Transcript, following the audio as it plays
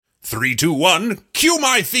3, 2, 1, cue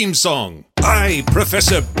my theme song. I,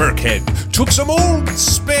 Professor Burkhead, took some old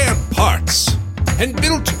spare parts and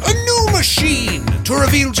built a new machine to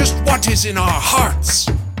reveal just what is in our hearts,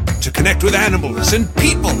 to connect with animals and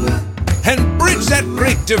people and bridge that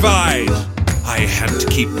great divide. I had to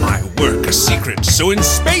keep my work a secret, so in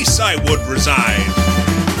space I would reside.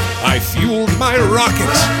 I fueled my rocket,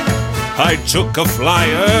 I took a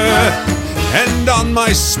flyer, and on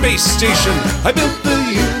my space station I built the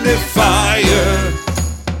unifier.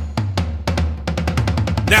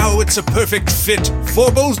 Now it's a perfect fit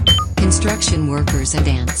for both construction workers and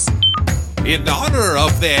ants. In honor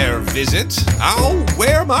of their visit, I'll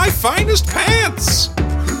wear my finest pants.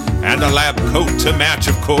 And a lab coat to match,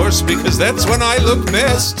 of course, because that's when I look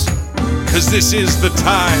best. 'Cause this is the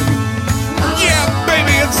time. Yeah,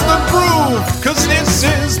 baby, it's the groove. 'Cause this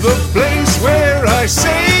is the place where I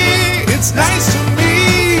say it's nice to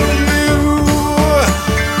meet you.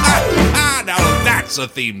 Now that's a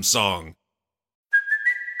theme song.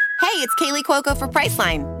 Hey, it's Kaylee Cuoco for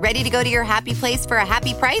Priceline. Ready to go to your happy place for a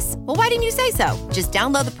happy price? Well, why didn't you say so? Just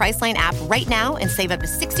download the Priceline app right now and save up to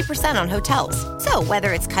 60% on hotels. So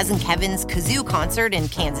whether it's Cousin Kevin's Kazoo Concert in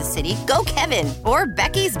Kansas City, go Kevin, or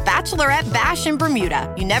Becky's Bachelorette Bash in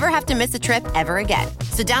Bermuda, you never have to miss a trip ever again.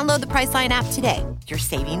 So download the Priceline app today. Your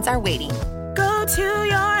savings are waiting. Go to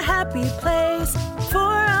your happy place for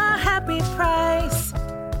a happy price.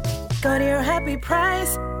 Go to your happy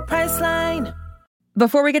price, Priceline.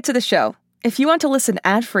 Before we get to the show, if you want to listen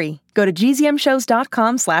ad-free, go to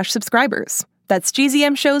gzmshows.com/subscribers. That's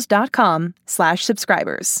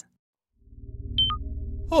gzmshows.com/subscribers.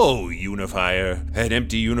 Oh, Unifier, an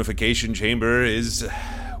empty unification chamber is,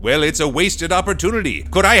 well, it's a wasted opportunity.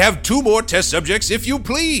 Could I have 2 more test subjects, if you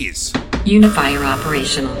please? Unifier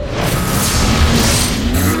operational.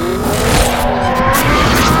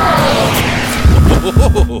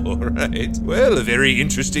 Oh, right. Well, a very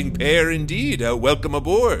interesting pair indeed. Welcome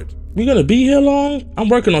aboard. We gonna be here long? I'm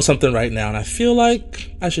working on something right now, and I feel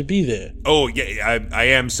like I should be there. Oh, yeah, I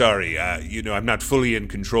am sorry. I'm not fully in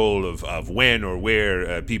control of when or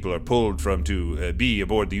where people are pulled from to be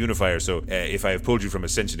aboard the Unifier, so if I have pulled you from a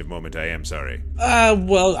sensitive moment, I am sorry.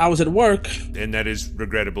 Well, I was at work. And that is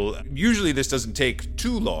regrettable. Usually this doesn't take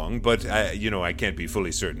too long, but, I can't be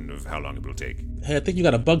fully certain of how long it will take. Hey, I think you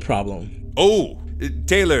got a bug problem. Oh,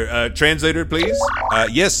 Taylor, translator, please?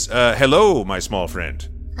 Yes, hello, my small friend.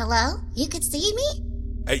 Hello? You could see me?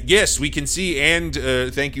 Yes, we can see, and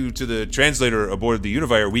thank you to the translator aboard the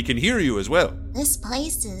Unifier, we can hear you as well. This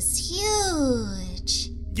place is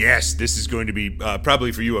huge. Yes, this is going to be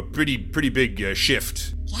probably for you a pretty big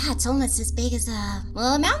shift. Yeah, it's almost as big as a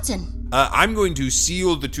mountain. I'm going to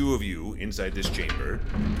seal the 2 of you inside this chamber.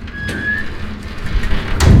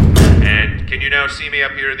 And can you now see me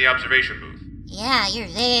up here in the observation booth? Yeah, you're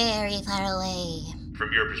very far away.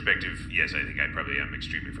 From your perspective, yes, I think I probably am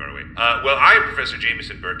extremely far away. Well, I am Professor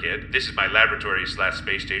Jameson Burkhead. This is my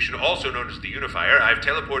laboratory/space station, also known as the Unifier. I've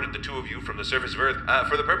teleported the 2 of you from the surface of Earth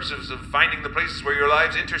for the purposes of finding the places where your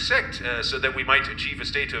lives intersect, so that we might achieve a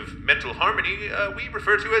state of mental harmony we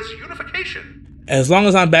refer to as unification. As long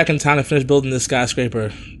as I'm back in time to finish building this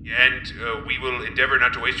skyscraper. And we will endeavor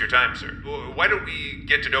not to waste your time, sir. Why don't we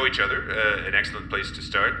get to know each other? An excellent place to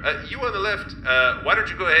start. You on the left, why don't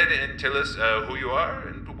you go ahead and tell us who you are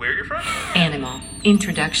and where you're from? Animal.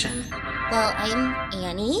 Introduction. Well, I'm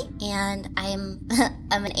Annie, and I'm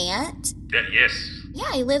an ant. Yes. Yeah,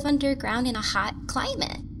 I live underground in a hot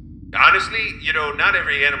climate. Honestly, not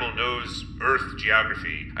every animal knows Earth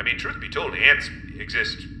geography. I mean, truth be told, ants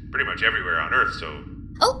exist pretty much everywhere on Earth, so...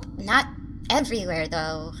 Oh, not everywhere,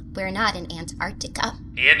 though. We're not in Antarctica.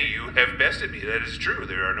 Annie, you have bested me. That is true.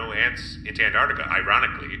 There are no ants in Antarctica,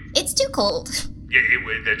 ironically. It's too cold. Yeah,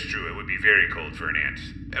 that's true. It would be very cold for an ant.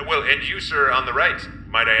 Well, and you, sir, on the right,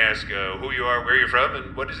 might I ask who you are, where you're from,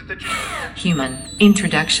 and what is it that you do? Human.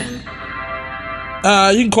 Introduction.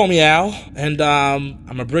 You can call me Al, and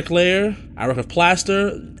I'm a bricklayer. I work with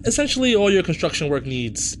plaster. Essentially all your construction work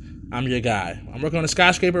needs. I'm your guy. I'm working on a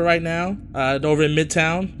skyscraper right now, over in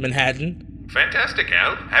Midtown, Manhattan. Fantastic,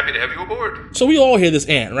 Al. Happy to have you aboard. So we all hear this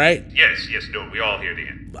ant, right? Yes, no, we all hear the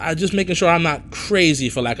ant. I'm just making sure I'm not crazy,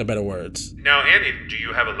 for lack of better words. Now, Annie, do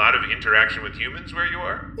you have a lot of interaction with humans where you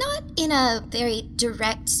are? Not in a very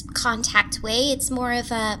direct contact way. It's more of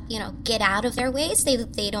a, get out of their way so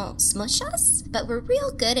they don't smush us. But we're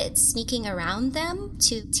real good at sneaking around them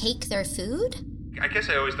to take their food. I guess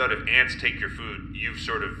I always thought if ants take your food, you've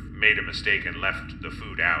sort of made a mistake and left the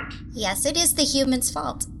food out. Yes, it is the human's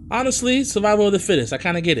fault. Honestly, survival of the fittest. I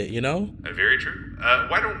kind of get it, Very true.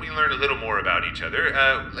 Why don't we learn a little more about each other?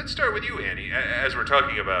 Let's start with you, Annie. As we're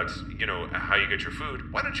talking about, how you get your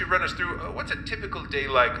food, why don't you run us through what's a typical day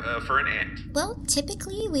like for an ant? Well,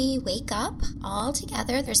 typically we wake up all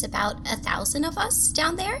together. There's about 1,000 of us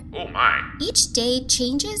down there. Oh my. Each day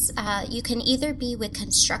changes. You can either be with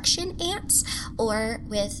construction ants or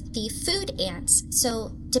with the food ants.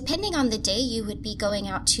 So depending on the day, you would be going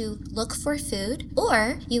out to look for food,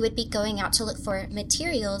 or you would be going out to look for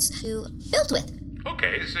materials to build with.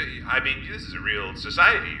 Okay, so, this is a real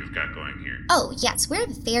society you've got going here. Oh, yes, we're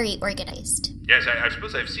very organized. Yes, I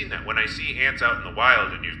suppose I've seen that. When I see ants out in the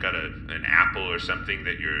wild and you've got an apple or something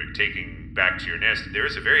that you're taking back to your nest, there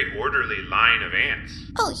is a very orderly line of ants.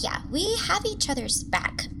 Oh, yeah, we have each other's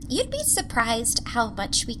back. You'd be surprised how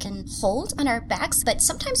much we can hold on our backs, but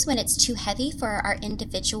sometimes when it's too heavy for our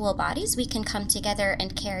individual bodies, we can come together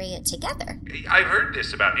and carry it together. I've heard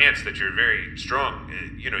this about ants, that you're very strong.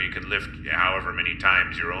 You can lift however many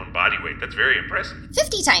times your own body weight. That's very impressive.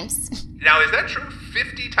 50 times. Now, is that true?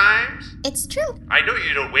 50 times? It's true. I know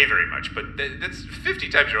you don't weigh very much, but that's 50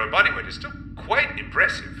 times your own body weight. It's still quite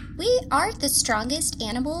impressive. We are the strongest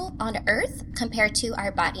animal on Earth compared to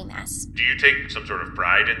our body mass. Do you take some sort of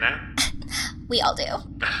pride in that? We all do. Well,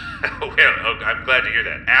 I'm glad to hear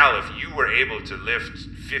that. Al, if you were able to lift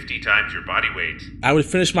 50 times your body weight... I would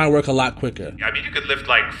finish my work a lot quicker. You could lift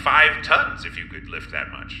like 5 tons if you could lift that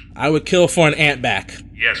much. I would kill for an ant back.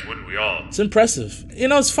 Yes, wouldn't we all? It's impressive.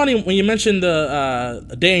 It's funny, when you mentioned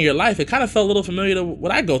a day in your life, it kind of felt a little familiar to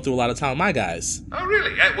what I go through a lot of time with my guys. Oh,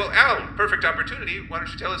 really? Well, Al, perfect opportunity. Why don't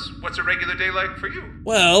you tell us what's a regular day like for you?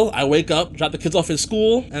 Well, I wake up, drop the kids off at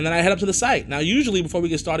school, and then I head up to the site. Now, usually before we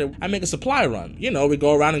get started, I make a supply run. We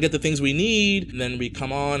go around and get the things we need, and then we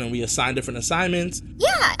come on and we assign different assignments.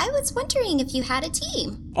 Yeah, I was wondering if you had a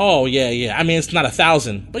team. Oh, yeah. It's not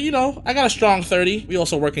 1,000, but I got a strong 30. We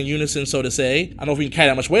also work in unison, so to say. I don't know if we can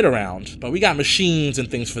carry that much weight around, but we got machines and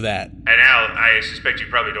things for that. And Al, I suspect you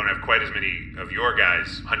probably don't have quite as many of your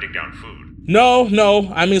guys hunting down food. No.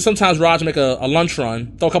 Sometimes Raj make a lunch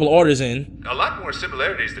run, throw a couple of orders in. A lot more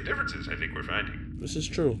similarities than differences, I think we're finding. This is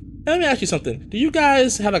true. And let me ask you something. Do you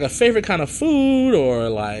guys have a favorite kind of food, or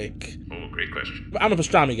Oh, great question. I'm a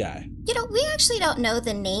pastrami guy. We actually don't know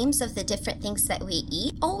the names of the different things that we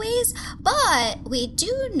eat always, but we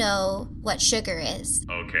do know what sugar is.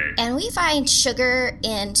 Okay. And we find sugar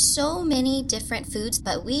in so many different foods,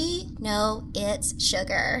 but we know it's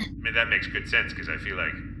sugar. That makes good sense, because I feel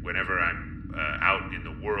like whenever I'm out in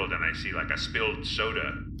the world and I see a spilled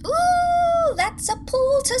soda... Ooh, that's a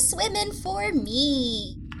pool to swim in for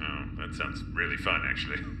me. Oh, that sounds really fun,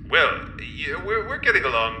 actually. Well, we're getting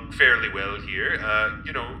along fairly well here.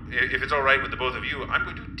 If it's all right with the both of you, I'm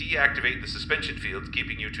going to deactivate the suspension fields,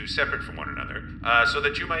 keeping you two separate from one another, so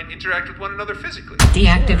that you might interact with one another physically.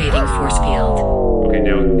 Deactivating force field. Okay,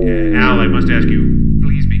 now, Al, I must ask you,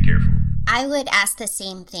 please be careful. I would ask the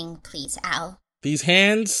same thing, please, Al. These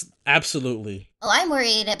hands? Absolutely. Oh, I'm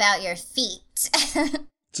worried about your feet.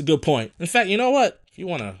 It's a good point. In fact, you know what? If you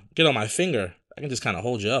want to get on my finger, I can just kind of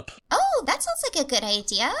hold you up. Oh, that sounds like a good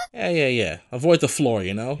idea. Yeah. Avoid the floor,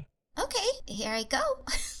 Okay, here I go.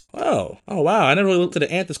 Oh, wow. I never really looked at an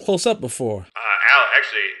ant this close up before. Al,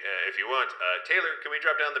 actually, if you want, Taylor, can we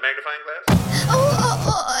drop down the magnifying glass?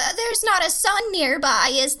 Oh, there's not a sun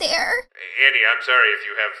nearby, is there? Annie, I'm sorry if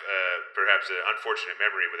you have, perhaps an unfortunate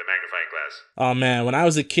memory with a magnifying glass. Oh, man, when I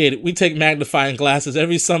was a kid, we'd take magnifying glasses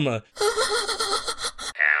every summer. Al.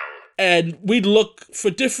 And we'd look for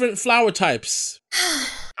different flower types.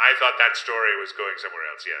 I thought that story was going somewhere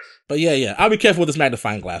else, yes. But yeah, I'll be careful with this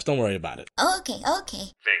magnifying glass. Don't worry about it. Okay.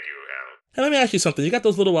 Thank you, Al. Hey, let me ask you something. You got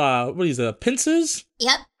those little, what are these, pincers?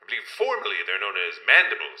 Yep. I believe formally they're known as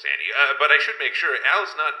mandibles, Annie. But I should make sure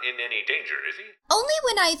Al's not in any danger, is he? Only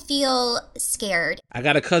when I feel scared. I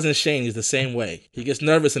got a cousin Shane. He's the same way. He gets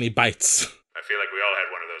nervous and he bites. I feel like we all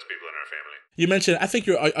had one of those people in our family. You mentioned, I think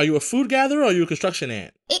are you a food gatherer or are you a construction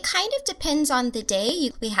ant? It kind of depends on the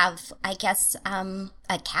day. We have, I guess,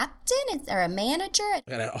 a captain or a manager.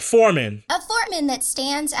 A foreman. A foreman that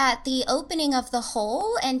stands at the opening of the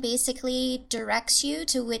hole and basically directs you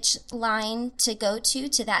to which line to go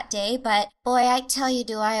to that day. But boy, I tell you,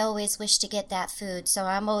 do I always wish to get that food. So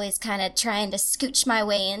I'm always kind of trying to scooch my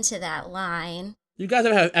way into that line. You guys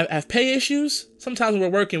ever have pay issues? Sometimes when we're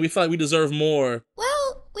working, we feel like we deserve more.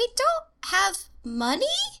 Well, we don't have money?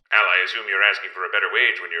 Al, I assume you're asking for a better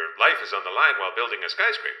wage when your life is on the line while building a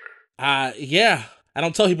skyscraper. Yeah. I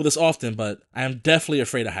don't tell people this often, but I am definitely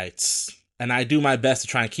afraid of heights. And I do my best to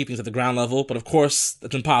try and keep things at the ground level, but of course,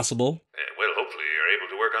 that's impossible. Well, hopefully you're able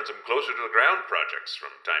to work on some closer to the ground projects from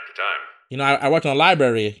time to time. I worked on a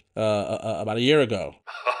library about a year ago.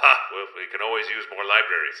 Well, can always use more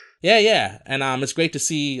libraries. Yeah. And it's great to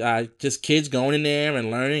see just kids going in there and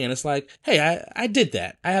learning, and it's like, hey, I did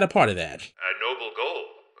that. I had a part of that. A noble goal,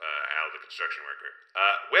 Al the construction worker.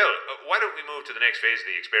 Why don't we move to the next phase of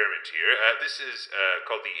the experiment here? This is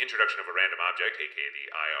called the introduction of a random object, aka the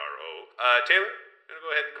IRO. Taylor, you want to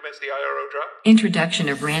go ahead and commence the IRO drop? Introduction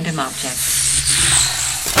of random object.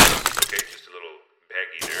 Okay, just a little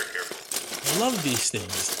baggy there, careful. I love these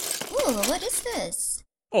things. Ooh, what is this?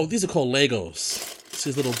 Oh, these are called Legos. It's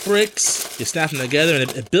these little bricks. You snap them together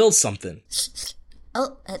and it builds something.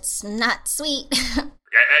 Oh, that's not sweet.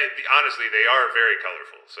 Honestly, they are very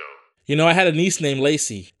colorful, so... You know, I had a niece named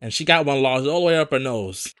Lacey, and she got one lodged all the way up her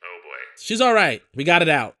nose. Oh boy. She's all right. We got it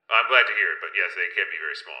out. I'm glad to hear it, but yes, they can be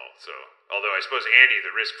very small, so... Although I suppose, Annie,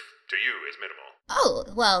 the risk to you is minimal. Oh,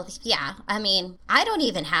 well, yeah. I mean, I don't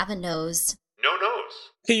even have a nose. No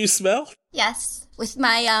nose? Can you smell? Yes, with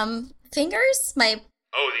my, fingers? My...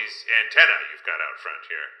 Oh, these antennae you've got out front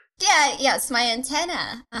here. Yeah, yes, my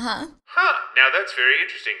antenna. Uh-huh. Huh, now that's very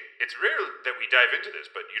interesting. It's rare that we dive into this,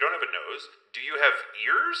 but you don't have a nose. Do you have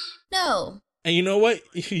ears? No. And you know what?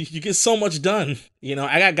 You get so much done. You know,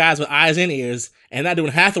 I got guys with eyes and ears, and not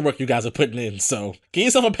doing half the work you guys are putting in, so give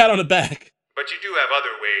yourself a pat on the back. But you do have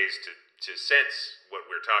other ways to sense what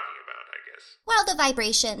we're talking about, I guess. Well, the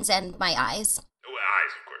vibrations and my eyes. Oh,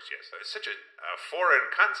 eyes, of course, yes. It's such a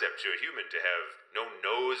foreign concept to a human to have no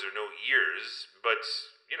nose or no ears, but...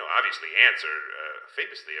 You know, obviously ants are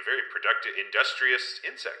famously a very productive, industrious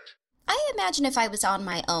insect. I imagine if I was on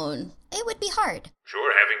my own, it would be hard.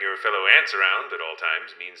 Sure, having your fellow ants around at all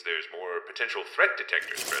times means there's more potential threat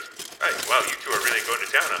detectors present. Right, wow, you two are really going to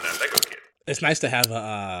town on that Lego kit. It's nice to have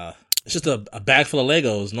it's just a bag full of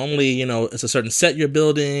Legos. Normally, you know, it's a certain set you're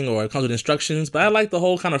building or it comes with instructions, but I like the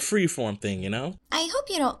whole kind of free-form thing, you know? I hope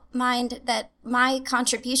you don't mind that my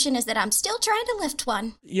contribution is that I'm still trying to lift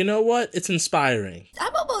one. You know what? It's inspiring.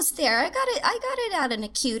 I'm almost there. I got it at an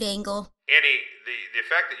acute angle. Annie, the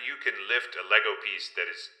fact that you can lift a Lego piece that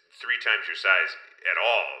is 3 times your size at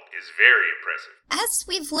all is very impressive. As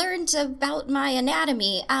we've learned about my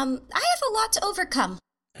anatomy, I have a lot to overcome.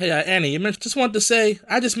 Hey, Annie, just wanted to say,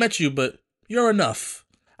 I just met you, but you're enough.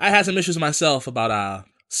 I had some issues myself about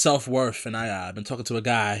self-worth, and I've been talking to a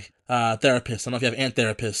guy, therapist. I don't know if you have ant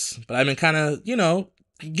therapists, but I've been kind of, you know,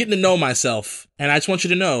 getting to know myself, and I just want you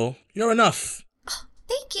to know, you're enough. Oh,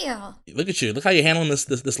 thank you. Look at you. Look how you're handling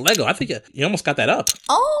this Lego. I think you almost got that up.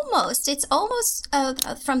 Almost. It's almost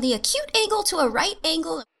from the acute angle to a right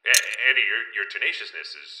angle. Annie, your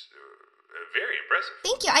tenaciousness is... very impressive.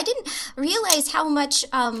 Thank you. I didn't realize how much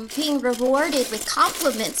being rewarded with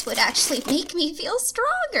compliments would actually make me feel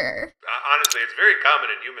stronger. Honestly, it's very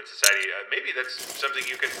common in human society. Maybe that's something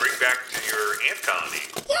you can bring back to your ant colony.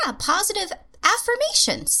 Yeah, positive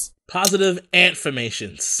affirmations. Positive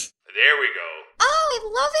ant-formations. There we go. Oh, I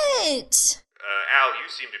love it. Al, you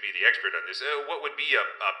seem to be the expert on this. What would be a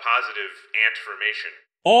positive ant-formation?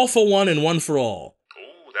 All for one and one for all.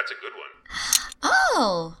 Ooh, that's a good one.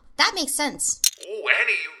 Oh, that makes sense. Oh,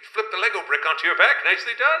 Annie, you flipped the Lego brick onto your back.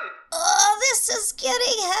 Nicely done. Oh, this is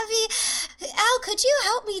getting heavy. Al, could you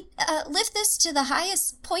help me lift this to the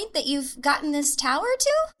highest point that you've gotten this tower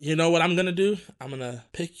to? You know what I'm gonna do? I'm gonna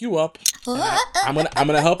pick you up. I'm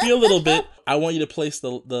gonna help you a little bit. I want you to place the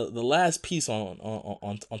last piece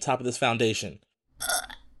on top of this foundation.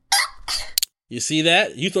 You see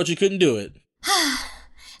that? You thought you couldn't do it.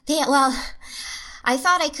 Well, I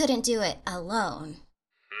thought I couldn't do it alone.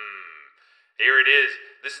 Here it is.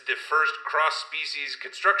 This is the first cross-species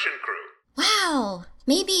construction crew. Wow.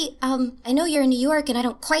 Maybe, I know you're in New York and I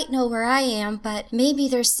don't quite know where I am, but maybe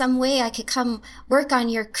there's some way I could come work on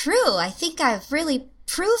your crew. I think I've really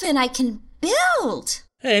proven I can build.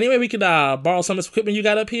 Hey, anyway, we could borrow some of this equipment you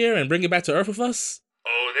got up here and bring it back to Earth with us?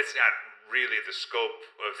 Oh, that's not really the scope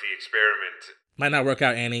of the experiment. Might not work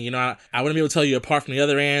out, Annie. You know, I wouldn't be able to tell you apart from the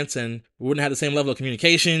other ants, and we wouldn't have the same level of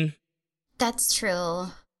communication. That's true.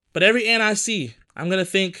 But every ant I see, I'm going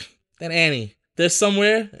to think that Annie, they're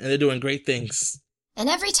somewhere and they're doing great things. And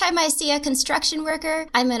every time I see a construction worker,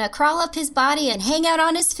 I'm going to crawl up his body and hang out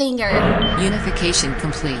on his finger. Unification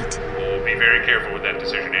complete. Oh, be very careful with that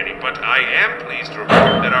decision, Annie. But I am pleased to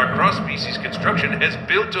report that our cross-species construction has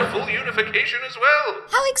built to full unification as well.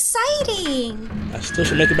 How exciting! I still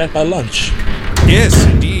should make it back by lunch. Yes,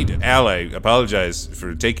 indeed. Al, I apologize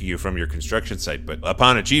for taking you from your construction site, but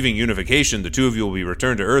upon achieving unification, the two of you will be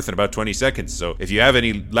returned to Earth in about 20 seconds. So if you have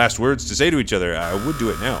any last words to say to each other, I would do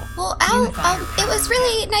it now. Well, Al, it was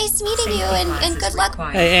really nice meeting you, and good luck.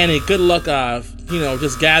 Hey, Annie, good luck,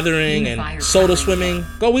 just gathering and soda swimming.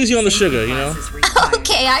 Go easy on the sugar, you know?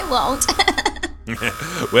 Okay, I won't.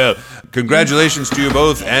 Well, congratulations to you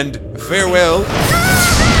both, and farewell.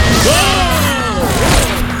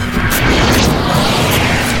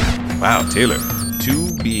 Wow, Taylor.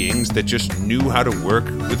 Two beings that just knew how to work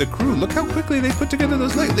with a crew. Look how quickly they put together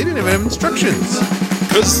those lights. They didn't even have instructions.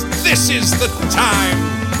 'Cause this is the time.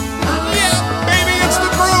 Yeah, baby, it's the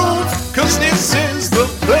groove. 'Cause this is the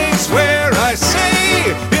place where I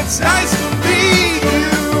say it's nice to meet you.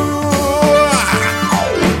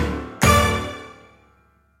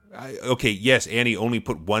 Okay, yes, Annie only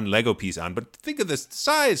put one Lego piece on, but think of the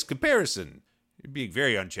size comparison. You're being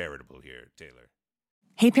very uncharitable here, Taylor.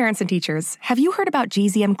 Hey, parents and teachers, have you heard about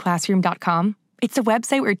gzmclassroom.com? It's a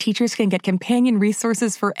website where teachers can get companion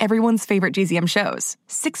resources for everyone's favorite GZM shows.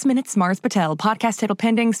 6 Minutes, Mars Patel, Podcast Title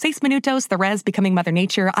Pending, 6 Minutos, The Res, Becoming Mother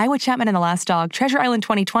Nature, Iowa Chapman and the Last Dog, Treasure Island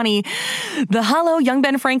 2020, The Hollow, Young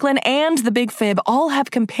Ben Franklin, and The Big Fib all have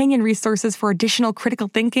companion resources for additional critical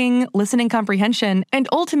thinking, listening comprehension, and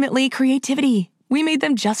ultimately creativity. We made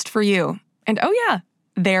them just for you. And oh yeah,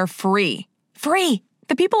 they're free. Free!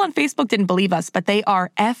 The people on Facebook didn't believe us, but they are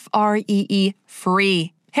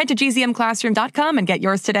free. Head to gzmclassroom.com and get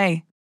yours today.